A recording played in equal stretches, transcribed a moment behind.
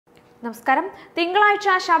നമസ്കാരം. തിങ്കളാഴ്ച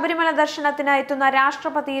ശബരിമല ദർശനത്തിന് എത്തുന്ന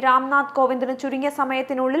രാഷ്ട്രപതി രാംനാഥ് കോവിന്ദിന് ചുരുങ്ങിയ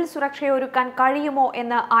സമയത്തിനുള്ളിൽ സുരക്ഷയൊരുക്കാൻ കഴിയുമോ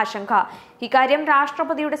എന്ന ആശങ്ക. ഇക്കാര്യം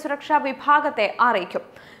രാഷ്ട്രപതിയുടെ സുരക്ഷാ വിഭാഗത്തെ അറിയിക്കും.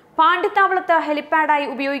 പാണ്ടിത്താവളത്ത് ഹെലിപാഡായി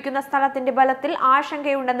ഉപയോഗിക്കുന്ന സ്ഥലത്തിന്റെ ബലത്തിൽ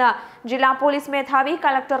ആശങ്കയുണ്ടെന്ന് ജില്ലാ പോലീസ് മേധാവി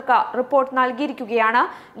കളക്ടർക്ക് റിപ്പോർട്ട് നൽകിയിരിക്കുകയാണ്.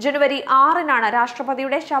 ജനുവരി 6-നാണ്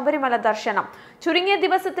രാഷ്ട്രപതിയുടെ ശബരിമല ദർശനം. ചുരുങ്ങിയ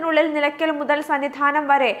ദിവസത്തിനുള്ളിൽ നിലയ്ക്കൽ മുതൽ സന്നിധാനം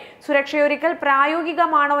വരെ സുരക്ഷയൊരുക്കൽ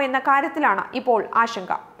പ്രായോഗികമാണോ എന്ന കാര്യത്തിലാണ് ഇപ്പോൾ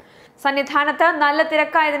ആശങ്ക. സന്നിധാനത്ത് നല്ല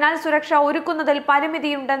തിരക്കായതിനാൽ സുരക്ഷ ഒരുക്കുന്നതിൽ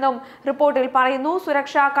പരിമിതിയുണ്ടെന്നും റിപ്പോർട്ടിൽ പറയുന്നു.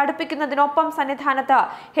 സുരക്ഷ കടുപ്പിക്കുന്നതിനൊപ്പം സന്നിധാനത്ത്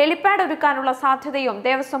ഹെലിപാഡ് ഒരുക്കാനുള്ള സാധ്യതയും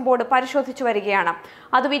ദേവസ്വം ബോർഡ് പരിശോധിച്ചു വരികയാണ്.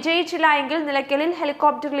 അത് വിജയിച്ചില്ല എങ്കിൽ നിലയ്ക്കലിൽ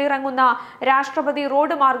ഹെലികോപ്റ്ററിൽ ഇറങ്ങുന്ന രാഷ്ട്രപതി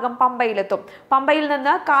റോഡ് മാർഗം പമ്പയിലെത്തും. പമ്പയിൽ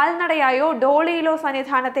നിന്ന് കാൽനടയായോ ഡോളിയിലോ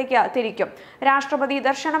സന്നിധാനത്തേക്ക് തിരിക്കും. രാഷ്ട്രപതി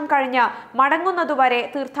ദർശനം കഴിഞ്ഞ് മടങ്ങുന്നതുവരെ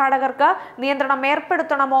തീർത്ഥാടകർക്ക് നിയന്ത്രണം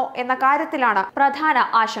ഏർപ്പെടുത്തണമോ എന്ന കാര്യത്തിലാണ് പ്രധാന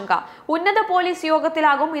ആശങ്ക. ഉന്നത പോലീസ്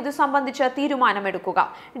യോഗത്തിലാകും ഇത് സംബന്ധിച്ച് തീരുമാനമെടുക്കുക.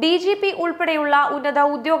 DGP ഉൾപ്പെടെയുള്ള ഉന്നത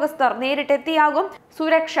ഉദ്യോഗസ്ഥർ നേരിട്ടെത്തിയാകും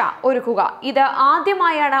സുരക്ഷ ഒരുക്കുക. ഇത്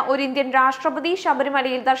ആദ്യമായാണ് ഒരു ഇന്ത്യൻ രാഷ്ട്രപതി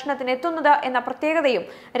ശബരിമലയിൽ ദർശനത്തിന് എത്തുന്നത് എന്ന പ്രത്യേകതയും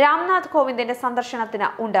രാംനാഥ് കോവിന്ദിന്റെ സന്ദർശനത്തിന്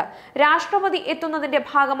ഉണ്ട്. രാഷ്ട്രപതി എത്തുന്നതിന്റെ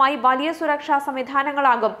ഭാഗമായി വലിയ സുരക്ഷാ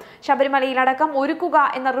സംവിധാനങ്ങളാകും ശബരിമലയിലടക്കം ഒരുക്കുക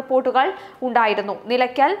എന്ന റിപ്പോർട്ടുകൾ ഉണ്ടായിരുന്നു.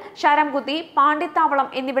 നിലയ്ക്കൽ, ശരംകുത്തി, പാണ്ടിത്താവളം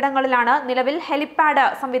എന്നിവിടങ്ങളിലാണ് നിലവിൽ ഹെലിപാഡ്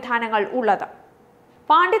സംവിധാനങ്ങൾ ഉള്ളത്.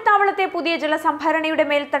 പാണ്ടിത്താവളത്തെ പുതിയ ജലസംഭരണിയുടെ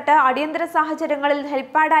മേൽത്തട്ട് അടിയന്തര സാഹചര്യങ്ങളിൽ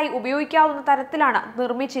ഹെലിപാഡായി ഉപയോഗിക്കാവുന്ന തരത്തിലാണ്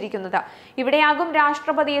നിർമ്മിച്ചിരിക്കുന്നത്. ഇവിടെയാകും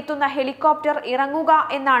രാഷ്ട്രപതി എത്തുന്ന ഹെലികോപ്റ്റർ ഇറങ്ങുക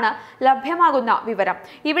എന്നാണ് ലഭ്യമാകുന്ന വിവരം.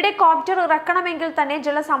 ഇവിടെ കോപ്റ്റർ ഇറക്കണമെങ്കിൽ തന്നെ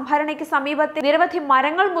ജലസംഭരണിക്ക് സമീപത്തെ നിരവധി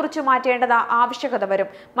മരങ്ങൾ മുറിച്ചു മാറ്റേണ്ടത് ആവശ്യകത വരും.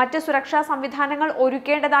 മറ്റ് സുരക്ഷാ സംവിധാനങ്ങൾ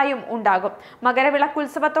ഒരുക്കേണ്ടതായും ഉണ്ടാകും.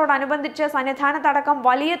 മകരവിളക്കുത്സവത്തോടനുബന്ധിച്ച് സന്നിധാനത്തടക്കം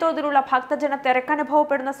വലിയ തോതിലുള്ള ഭക്തജന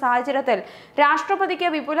തിരക്കനുഭവപ്പെടുന്ന സാഹചര്യത്തിൽ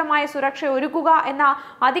രാഷ്ട്രപതിക്ക് വിപുലമായ സുരക്ഷ ഒരുക്കുക എന്ന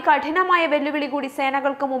അതികഠിനമായ വെല്ലുവിളി കൂടി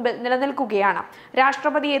സേനകൾക്ക് മുമ്പിൽ നിലനിൽക്കുകയാണ്.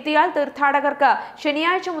 രാഷ്ട്രപതി എത്തിയാൽ തീർത്ഥാടകർക്ക്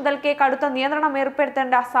ശനിയാഴ്ച മുതൽക്കേ കടുത്ത നിയന്ത്രണം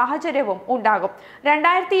ഏർപ്പെടുത്തേണ്ട സാഹചര്യവും ഉണ്ടാകും.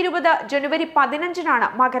 2020 ജനുവരി 15-നാണ്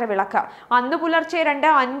മകരവിളക്ക്. അന്ന് പുലർച്ചെ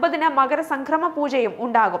 2:50-ന് മകരസംക്രമ പൂജയും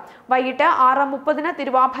ഉണ്ടാകും. വൈകിട്ട് 6:30-ന്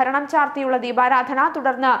തിരുവാഭരണം ചാർത്തിയുള്ള ദീപാരാധന,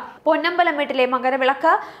 തുടർന്ന് പൊന്നമ്പലം വീട്ടിലെ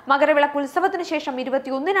മകരവിളക്ക് ഉത്സവത്തിന് ശേഷം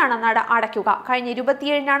 21-നാണ് നട അടയ്ക്കുക. കഴിഞ്ഞ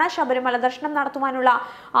 27-നാണ് ശബരിമല ദർശനം നടത്തുവാനുള്ള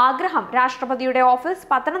ആഗ്രഹം രാഷ്ട്രപതിയുടെ ഓഫീസ്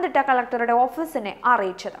പത്തനംതിട്ട കളക്ടറുടെ ഓഫീസിനെ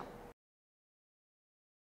അറിയിച്ചത്.